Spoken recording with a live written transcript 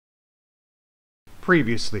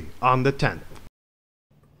Previously on the 10th.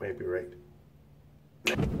 Maybe right.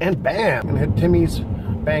 And bam! And hit Timmy's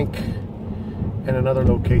Bank and another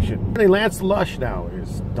location. Lance Lush now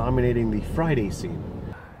is dominating the Friday scene.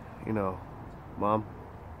 You know, Mom,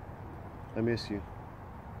 I miss you.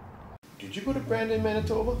 Did you go to Brandon,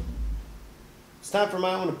 Manitoba? It's time for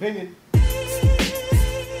my own opinion.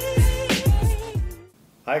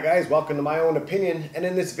 Hi guys, welcome to my own opinion. And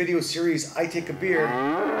in this video series, I take a beer,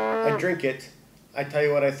 I drink it, I tell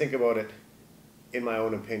you what I think about it in my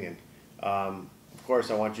own opinion. Of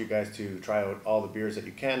course, I want you guys to try out all the beers that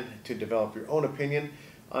you can to develop your own opinion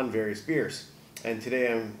on various beers. And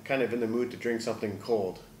today I'm kind of in the mood to drink something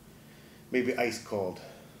cold. Maybe ice cold.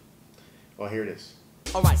 Well, here it is.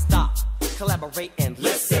 Alright, stop, collaborate and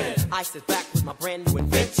listen. I sit back with my brand new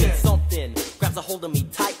invention. Something grabs a hold of me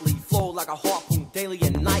tightly, flow like a harpoon daily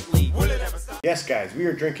and nightly. Will it ever stop? Yes guys, we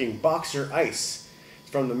are drinking Boxer Ice. It's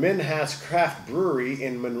from the Minhas Craft Brewery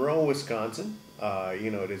in Monroe, Wisconsin. You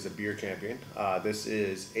know, it is a beer champion. This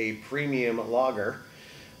is a premium lager.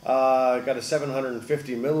 Got a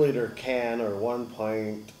 750 milliliter can, or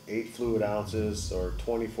 1.8 fluid ounces, or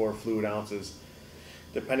 24 fluid ounces.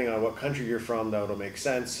 Depending on what country you're from, that'll make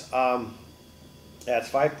sense. That's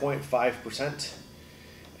 5.5%.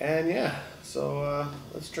 And yeah, so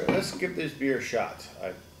let's give this beer a shot.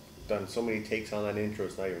 I've done so many takes on that intro,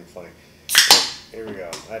 it's not even funny. Here we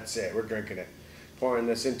go. That's it. We're drinking it. Pouring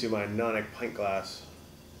this into my Nonic pint glass.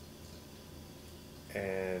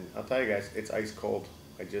 And I'll tell you guys, it's ice cold.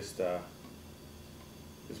 I just pulled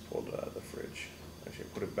it out of the fridge. I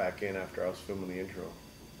should put it back in after I was filming the intro.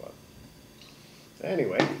 But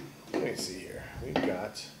anyway, let me see here. We've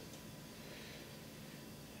got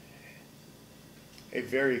a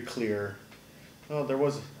very clear, well, there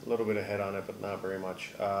was a little bit of head on it, but not very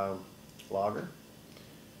much, lager.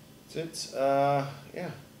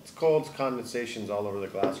 Yeah, it's cold. Condensation's all over the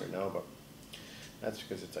glass right now, but that's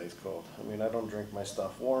because it's ice cold. I mean, I don't drink my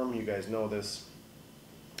stuff warm. You guys know this.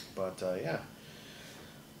 But yeah,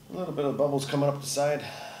 a little bit of bubbles coming up the side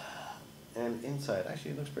and inside.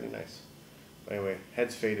 Actually, it looks pretty nice. But anyway,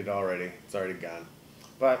 head's faded already. It's already gone.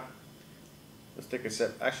 But let's take a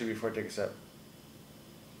sip. Actually, before I take a sip,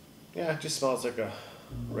 yeah, it just smells like a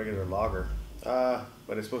regular lager. But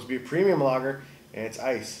it's supposed to be a premium lager, and it's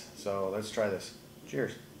ice. So let's try this.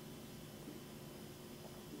 Cheers.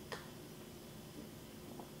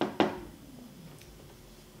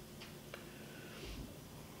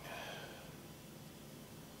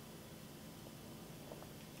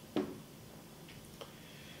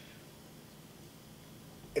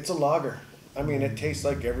 It's a lager. I mean, it tastes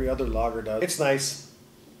like every other lager does. It's nice.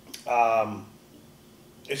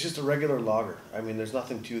 It's just a regular lager. I mean, there's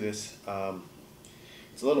nothing to this.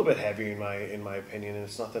 It's a little bit heavy in my opinion, and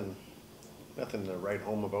it's nothing to write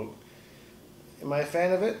home about. Am I a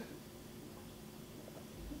fan of it?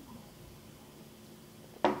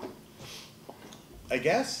 I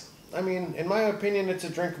guess. I mean, in my opinion, it's a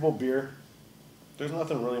drinkable beer. There's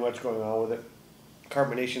nothing really much going on with it.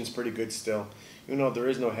 Carbonation's pretty good still. You know, there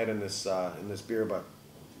is no head in this beer, but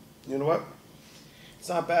you know what? It's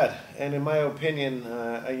not bad. And in my opinion,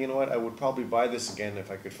 you know what? I would probably buy this again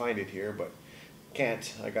if I could find it here, but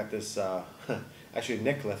can't. I got this. Actually,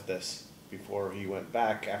 Nick left this before he went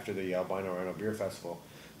back after the Albino Rhino Beer Festival.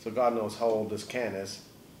 So God knows how old this can is.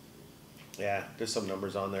 Yeah, there's some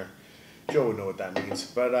numbers on there. Joe would know what that means.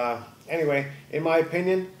 But anyway, in my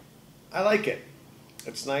opinion, I like it.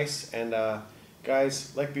 It's nice. And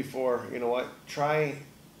guys, like before, you know what? Try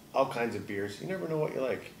all kinds of beers. You never know what you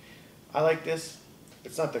like. I like this.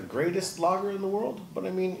 It's not the greatest lager in the world, but I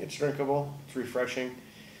mean, it's drinkable. It's refreshing.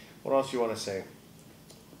 What else you want to say?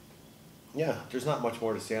 Yeah, there's not much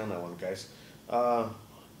more to say on that one, guys. You know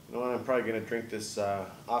what? I'm probably going to drink this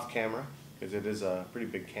off camera, because it is a pretty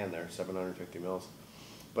big can there, 750 mils.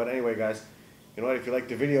 But anyway, guys, you know what? If you liked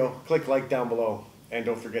the video, click like down below. And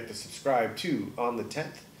don't forget to subscribe to On the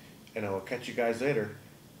 10th. And I will catch you guys later.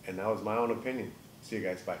 And that was my own opinion. See you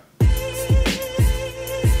guys. Bye.